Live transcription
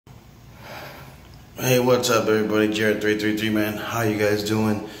Hey, what's up, everybody? Jared333, man. How you guys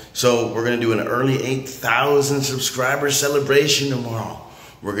doing? So we're gonna do an early 8,000 subscriber celebration tomorrow.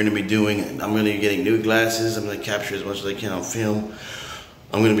 We're gonna be doing. I'm gonna be getting new glasses. I'm gonna capture as much as I can on film.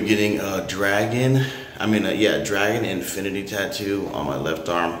 I'm gonna be getting a dragon. Dragon infinity tattoo on my left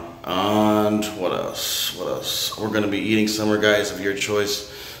arm. And what else? What else? We're gonna be eating somewhere, guys, of your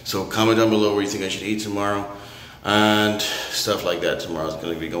choice. So comment down below where you think I should eat tomorrow. And stuff like that. Tomorrow's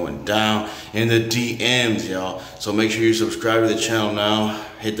gonna be going down in the DMs, y'all. So make sure you subscribe to the channel now.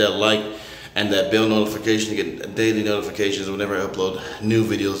 Hit that like and that bell notification to get daily notifications whenever I upload new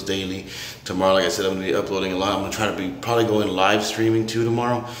videos daily. Tomorrow, like I said, I'm gonna be uploading a lot. I'm gonna try to be probably going live streaming too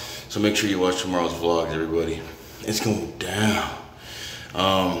tomorrow. So make sure you watch tomorrow's vlog, everybody. It's going down.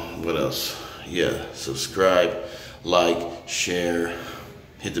 What else? Yeah, subscribe, like, share,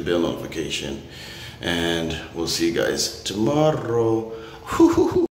 hit the bell notification. And we'll see you guys tomorrow.